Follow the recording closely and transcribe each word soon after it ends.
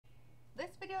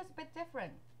is a bit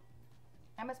different.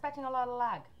 I'm expecting a lot of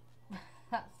lag.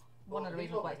 That's one of the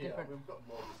reasons why it's different. We've got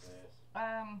more of this.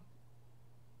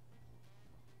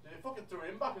 Dude, you fucking threw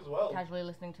him back as well. Casually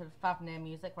listening to the Favnir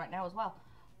music right now as well.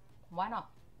 Why not?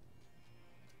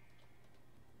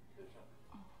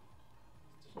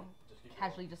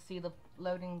 Casually just see the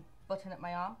loading button at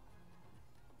my arm.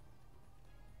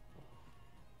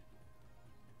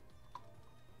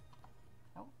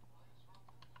 Oh.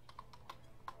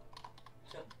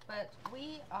 But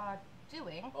we are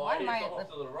doing. Oh, why am I at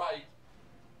the right?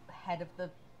 Head of the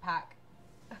pack?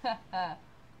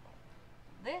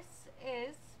 This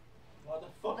is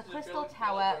the Crystal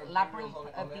Tower Labyrinth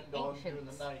of the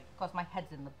Ancients. Of course, my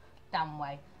head's in the damn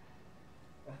way.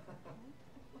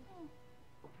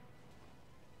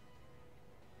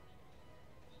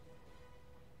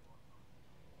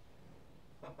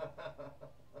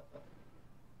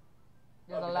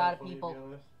 There's a lot of people.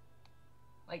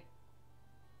 Like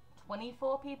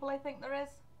 24 people, I think there is.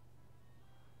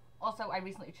 Also, I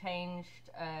recently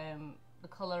changed the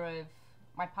colour of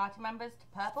my party members to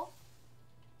purple,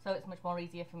 so it's much more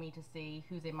easier for me to see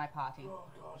who's in my party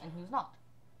and who's not.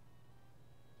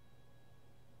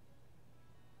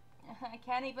 I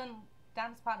can't even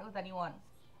dance partner with anyone.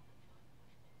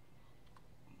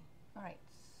 Alright.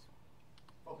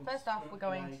 First off, we're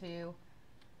going to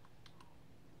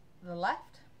the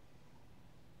left.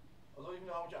 I don't even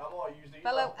know how much ammo I used either.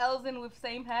 Fellow Elzin with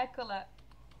same hair colour.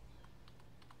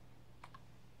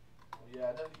 Yeah,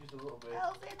 I definitely used a little bit.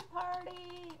 Elzin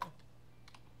party!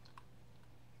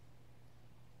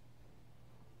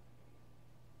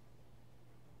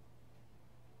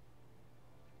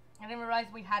 I didn't realise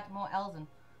we had more Elzin.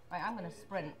 Right, I'm going to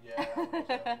sprint. Yeah, I'm going to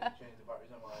change the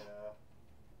batteries on my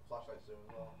flashlight soon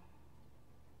as well.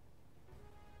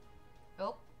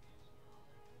 Oh.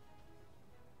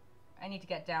 I need to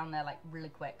get down there like really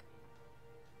quick.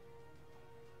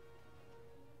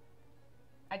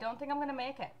 I don't think I'm going to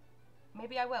make it.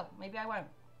 Maybe I will, maybe I won't.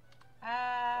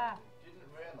 Ah. It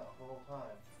didn't rain that whole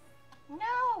time.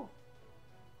 No!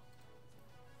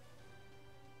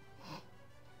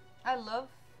 I love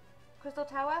Crystal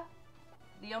Tower.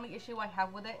 The only issue I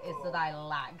have with it is that I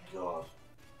lag. God.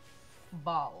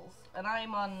 Balls. And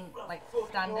I'm on like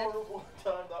standard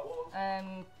time that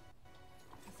was.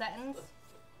 settings.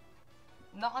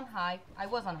 Not on high. I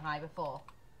was on high before.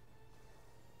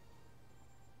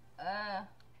 It's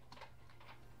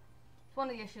one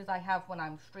of the issues I have when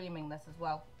I'm streaming this as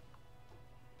well.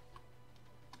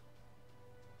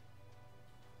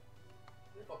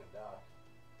 You're fucking dark.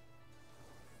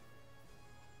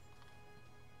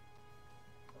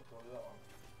 Let's go do that one.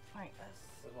 Right,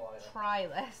 let's try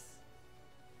this.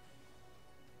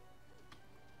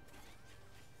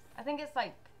 I think it's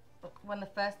like when the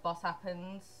first boss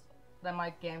happens, then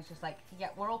my game's just like, yeah,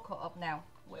 we're all caught up now.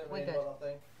 We're good.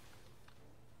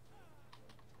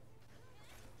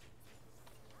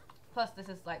 Plus, this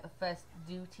is like the first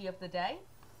duty of the day.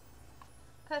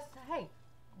 Because, hey,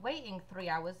 waiting 3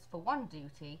 hours for one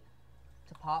duty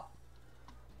to pop,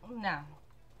 no.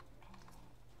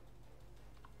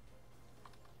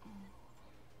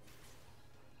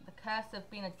 The curse of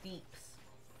being a deeps.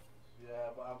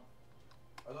 Yeah, but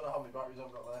I don't know how many batteries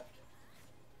I've got left.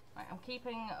 Right, I'm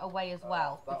keeping away as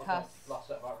well because last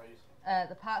set of batteries.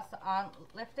 The parts that aren't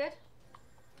lifted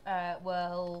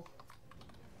will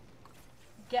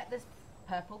get this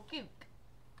purple gook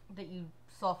that you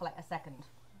saw for like a second.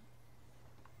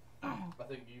 I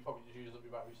think you probably just used up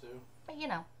your batteries too. But you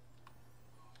know.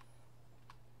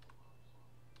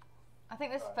 I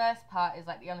think this first part is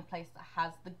like the only place that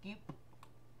has the goop.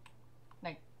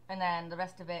 No, and then the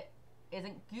rest of it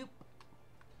isn't goop.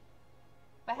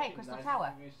 But hey, Crystal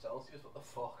Tower. Celsius, what the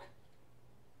fuck?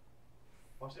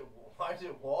 Why is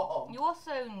it warm? You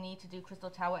also need to do Crystal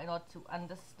Tower in order to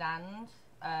understand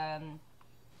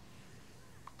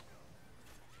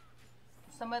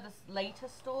some of the later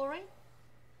story.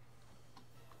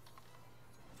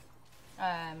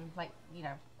 Like, you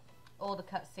know, all the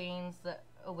cutscenes that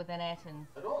are within it and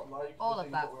I don't like all the of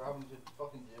things that. that we're having to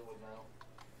fucking deal with now.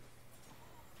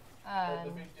 Like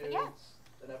the big dudes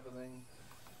and everything.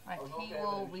 Right, he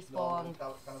will respawn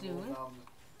soon.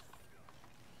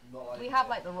 Like we have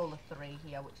like the rule of 3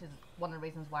 here, which is one of the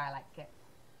reasons why I like it.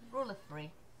 Rule of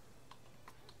 3.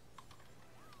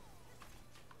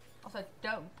 Also,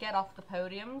 don't get off the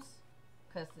podiums,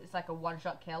 because it's like a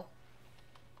one-shot kill.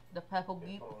 The purple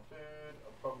goop. Food.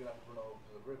 I'm probably going to have to run over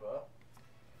to the river.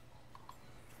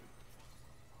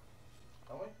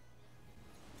 Can we?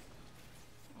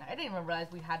 No, I didn't even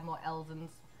realise we had more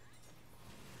Elzins.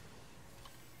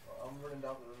 I'm running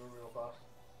down to the river real fast.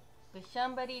 But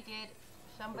somebody did.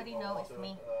 Somebody noticed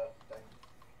me.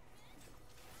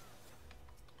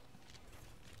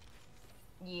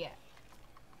 Yeah.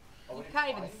 Are You we can't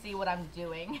even flying? see what I'm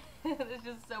doing. There's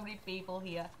just so many people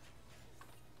here.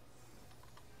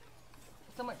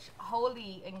 So much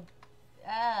holy and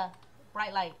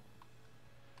bright light.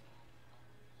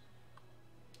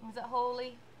 Is it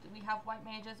holy? Do we have white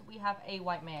mages? We have a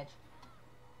white mage.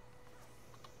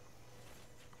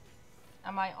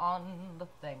 Am I on the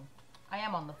thing? I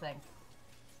am on the thing.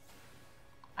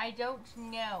 I don't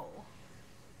know.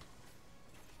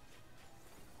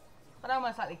 But I'll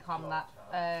most likely calm that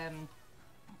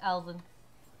Elven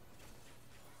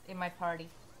in my party.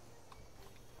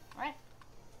 Right?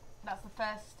 That's the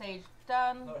first stage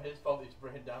done. Not his fault he's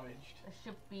brain damaged. There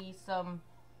should be some...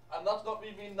 And that's not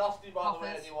me being nasty, by the way,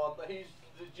 coffers. anyone. He's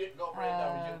legit got brain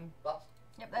damage. And that's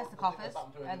Yep, there's the thing coffers. that's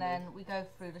happened to him And anyway. then we go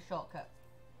through the shortcut.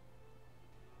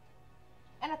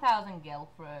 And 1,000 gil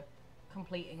for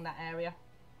completing that area.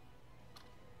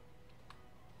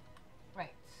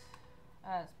 Right.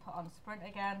 Let's put on sprint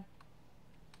again.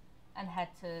 And head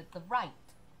to the right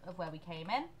of where we came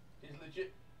in. He's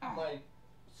legit, like,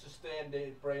 sustained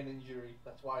a brain injury.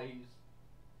 That's why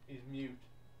he's mute.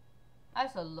 I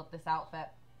also love this outfit.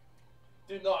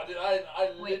 Did not.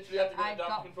 I Which literally had to I get down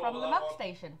got control from of the that map one.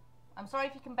 station. I'm sorry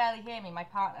if you can barely hear me. My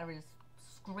partner is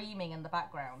screaming in the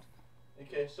background. In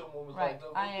case someone was Right, like,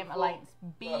 "Look, I look, am look." Alliance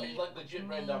B, No, he's like legit which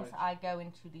brain means damage. I go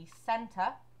into the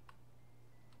centre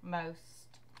most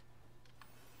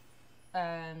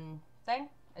thing.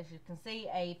 As you can see,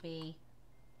 A, B,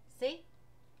 C.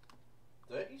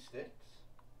 Dirty sticks.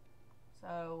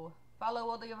 So follow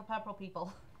all the other purple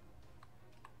people.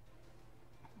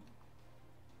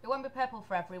 It won't be purple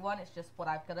for everyone, it's just what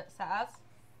I've got it set as.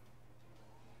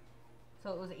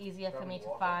 So it was easier for me to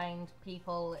Water. find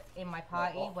people in my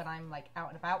party what? when I'm like out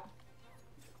and about.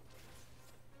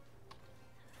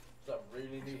 That really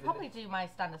I should needed probably it. do my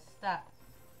standard step.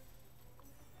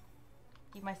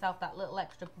 Give myself that little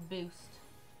extra boost.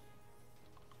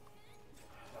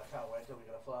 I can't wait till we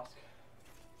get a flask.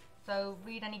 So,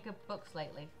 read any good books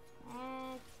lately?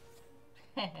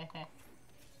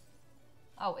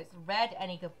 Oh, it's read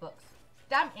any good books.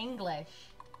 Damn English.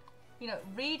 You know,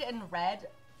 read and read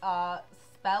are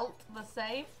spelt the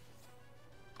same.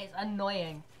 It's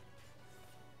annoying.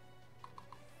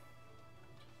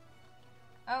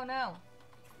 Oh no.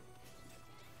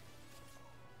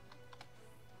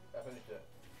 I finished it.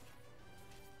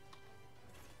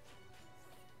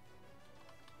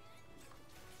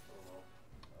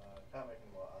 Can't make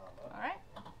any more armor. Alright.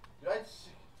 Did I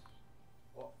see?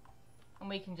 What? And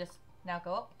we can just now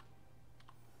go up.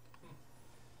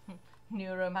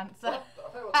 Neuromancer. I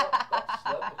tell you what, that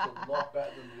sled looks a lot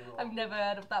better than the other one. I've never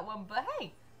heard of that one, but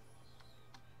hey.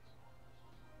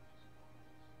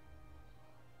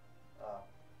 Ah.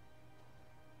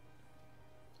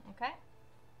 Okay.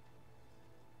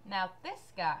 Now this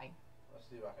guy. Let's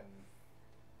see if I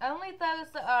can. Only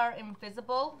those that are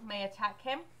invisible may attack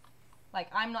him. Like,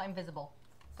 I'm not invisible.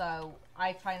 So,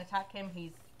 I try and attack him.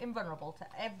 He's invulnerable to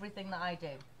everything that I do.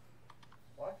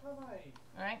 Why can't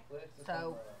I Alright? place this So,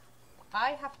 on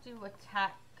I have to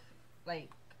attack, like,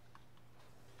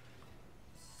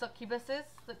 succubuses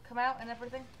that come out and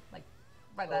everything. Like,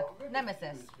 right So there. I'm a bit Nemesis.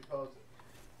 confused because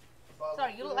if I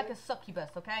Sorry, you look like a it, succubus,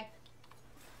 okay?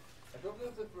 I don't know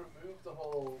if they've removed the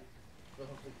whole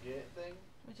gate thing.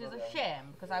 Which is But, a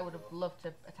shame, because I would have loved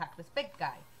to attack this big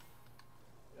guy.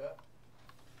 Yeah.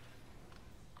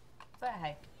 But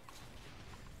hey.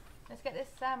 Let's get this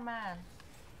Sandman.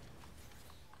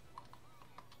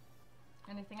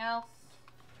 Anything else?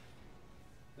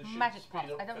 This should Magic speed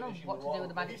pots. up I don't know finishing what the to do wall, with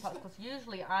the magic please. pots, because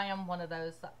usually I am one of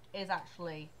those that is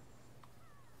actually...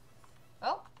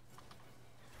 Oh!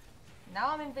 Now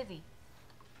I'm in busy.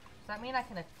 Does that mean I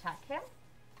can attack him?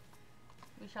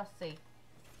 We shall see.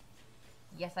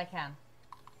 Yes, I can.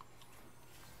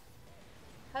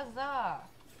 Huzzah!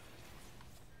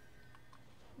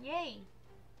 Yay!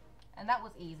 And that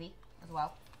was easy as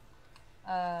well.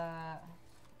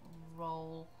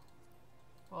 Roll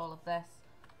all of this.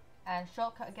 And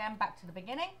shortcut again back to the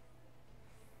beginning.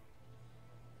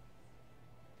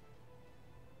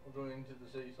 We're going into the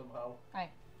sea somehow.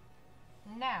 Right.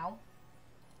 Now,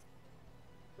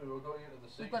 So we're going into the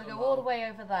sea we've got to somehow. go all the way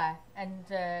over there.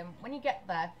 And when you get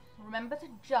there, remember to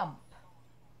jump.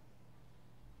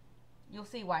 You'll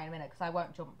see why in a minute, because I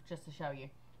won't jump just to show you.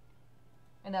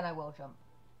 And then I will jump.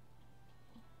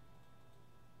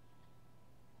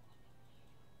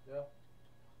 Yeah.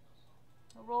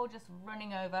 We're all just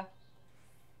running over.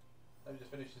 Let me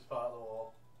just finish this part of the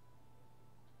wall.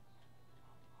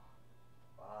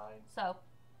 Fine. So,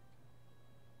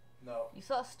 No. you're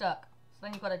sort of stuck. So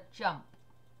then you've got to jump.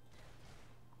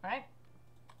 Right?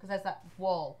 Because there's that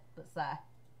wall that's there.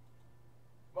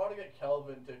 I'm going to get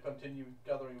Kelvin to continue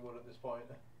gathering wood at this point.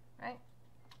 Right.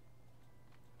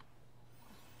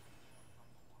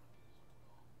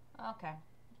 Okay.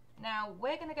 Now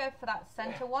we're gonna go for that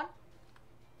center one.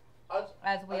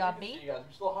 As we are B. See, guys,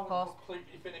 we still haven't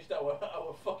completely finished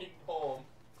our fucking poem.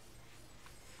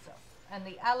 So, and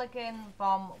the Elegant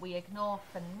bomb we ignore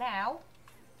for now,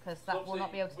 because that will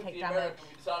not be able to take damage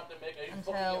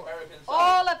until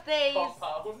all of these.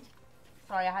 Compound.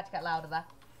 Sorry, I had to get louder there.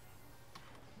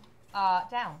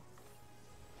 Down.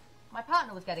 My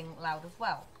partner was getting loud as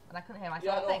well, and I couldn't hear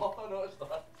myself think. I noticed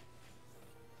that.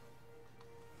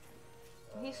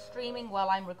 He's streaming while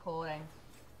I'm recording.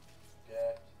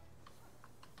 Get.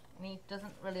 And he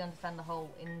doesn't really understand the whole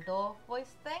indoor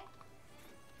voice thing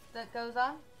that goes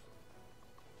on.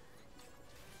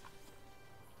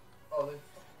 Oh, they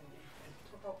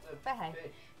took out the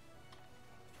fish.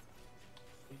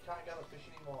 You can't get the fish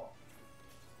anymore.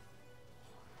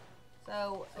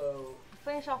 So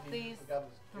finish off these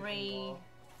 3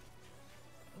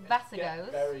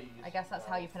 Vasigos. I guess that's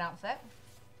how you pronounce it.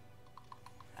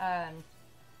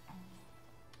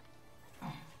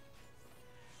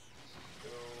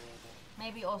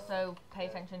 Maybe also pay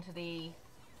attention to the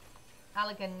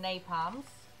Elegant napalms.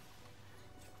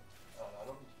 Oh, no,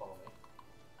 don't need to follow me.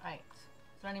 Right.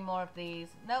 Is there any more of these?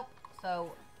 Nope.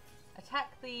 So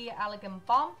attack the Elegant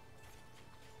bomb.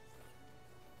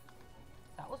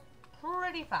 That was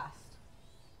pretty fast.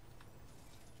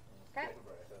 Okay.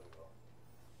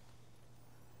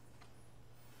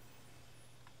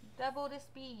 Double the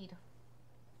speed.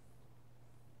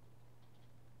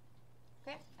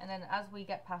 Okay, and then as we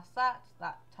get past that,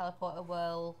 that teleporter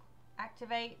will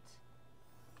activate.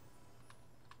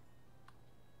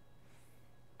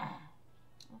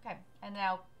 Okay, and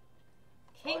now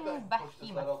King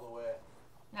Behemoth.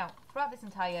 Now, throughout this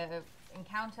entire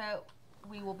encounter,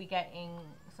 we will be getting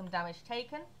some damage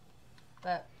taken,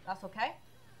 but that's okay,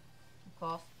 of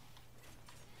course.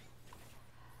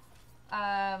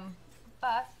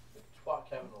 But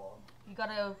you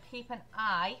gotta keep an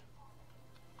eye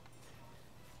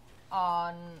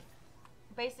on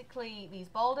basically these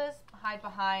boulders, hide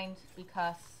behind,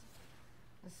 because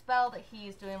the spell that he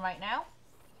is doing right now,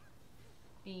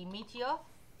 the meteor,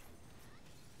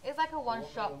 is like a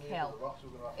one-shot kill,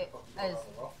 as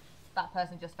that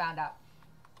person just found out,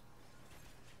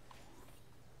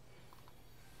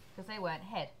 because they weren't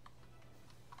hid.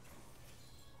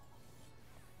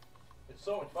 It's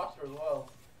so much faster as well.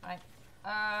 Right.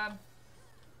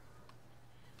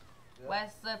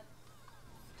 Where's the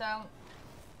stone?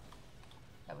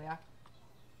 There we are.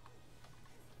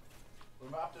 We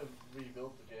might have to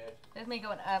rebuild the gate. There's me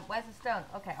going, where's the stone?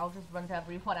 Okay, I'll just run to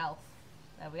everyone else.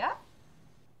 There we are.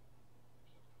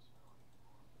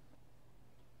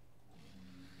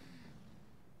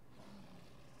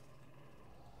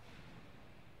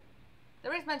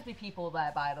 There is meant to be people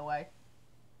there, by the way.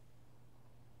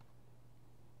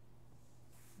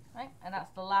 Right, and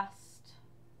that's the last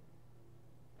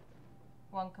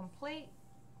one complete.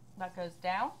 That goes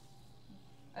down,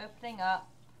 opening up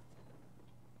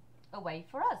a way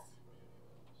for us.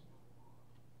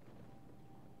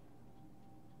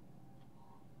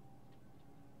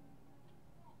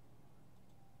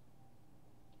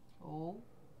 Oh.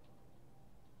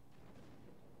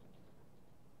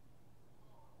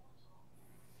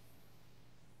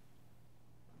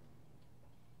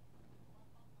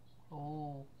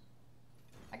 Oh.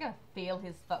 I can feel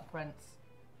his footprints.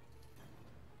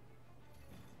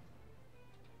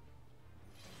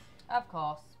 Of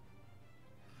course.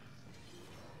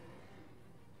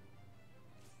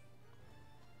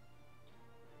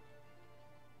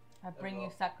 I bring you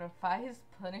sacrifice,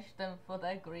 punish them for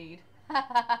their greed.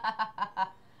 Of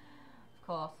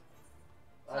course.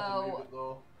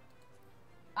 So,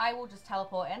 I will just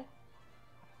teleport in.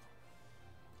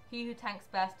 He who tanks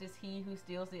best is he who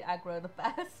steals the aggro the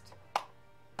best.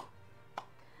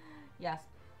 Yes.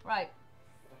 Right.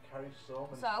 I carry so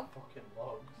many fucking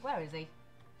logs. Where is he?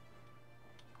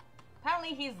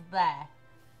 Apparently he's there.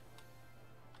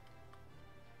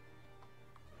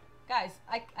 Guys,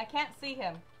 I can't see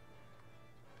him.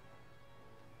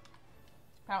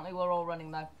 Apparently we're all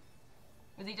running though.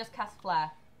 Does he just cast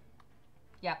flare?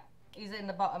 Yep. He's in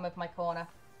the bottom of my corner.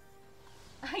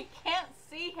 I can't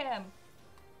see him.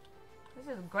 This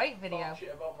is a great video. Talk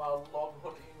shit about my log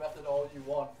hunting method all you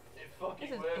want. It fucking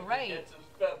this is works. Great.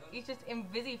 He's just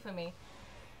invisi for me.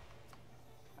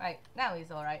 Right, now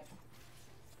he's alright.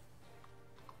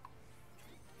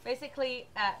 Basically,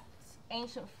 at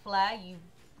Ancient Flare,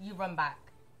 you run back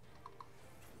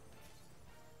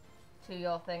to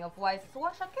your thing. Otherwise, it's a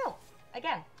one-shot kill.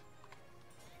 Again.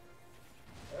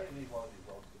 I already need one of these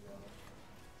logs, to be honest.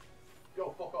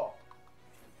 Go, fuck off.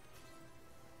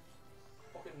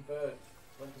 Fucking bird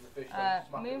went to the fish, then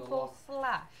smacked it with a log. Moonfall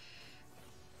Slash.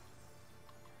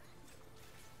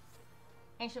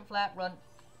 Ancient Flare, run.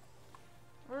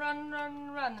 Run,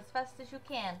 run, run as fast as you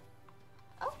can.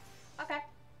 Oh, okay.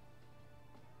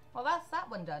 Well, that's that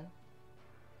one done.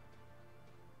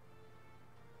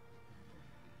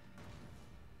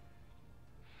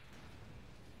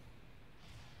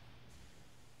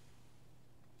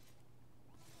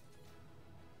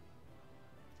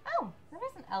 Oh, there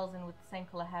is an Elzen with the same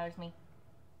colour hair as me.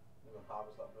 I'm gonna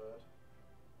harvest that bird.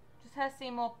 Just hers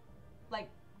seem more, like,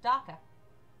 darker.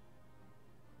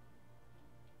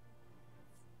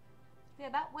 Yeah,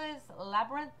 that was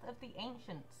Labyrinth of the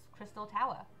Ancients, Crystal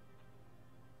Tower.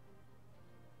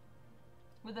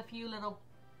 With a few little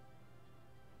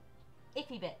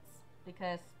iffy bits,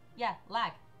 because, yeah,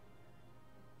 lag.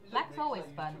 Lag's always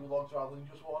fun. Use 2 logs rather than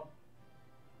just one.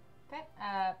 Okay,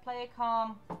 play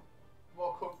calm.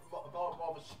 More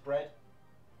of a spread.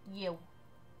 You.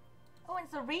 Oh,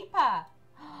 it's a Reaper!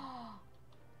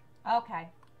 Okay.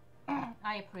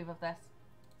 I approve of this.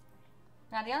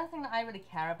 Now, the only thing that I really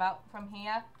care about from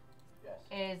here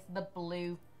is the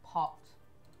blue pot.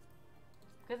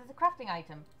 Because it's a crafting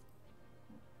item.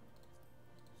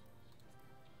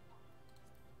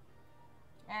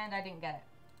 And I didn't get it.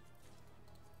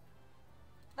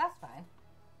 That's fine.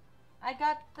 I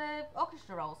got the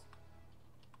orchestra rolls.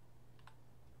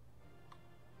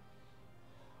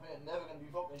 We ain't never gonna be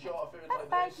fucking short of food like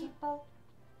Bye, this. people.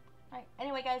 Right.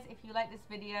 Anyway, guys, if you like this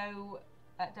video,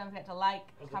 don't forget to like,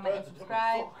 comment, and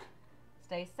subscribe.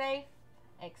 Stay safe,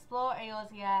 explore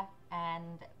Eorzea,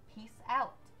 and peace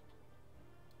out.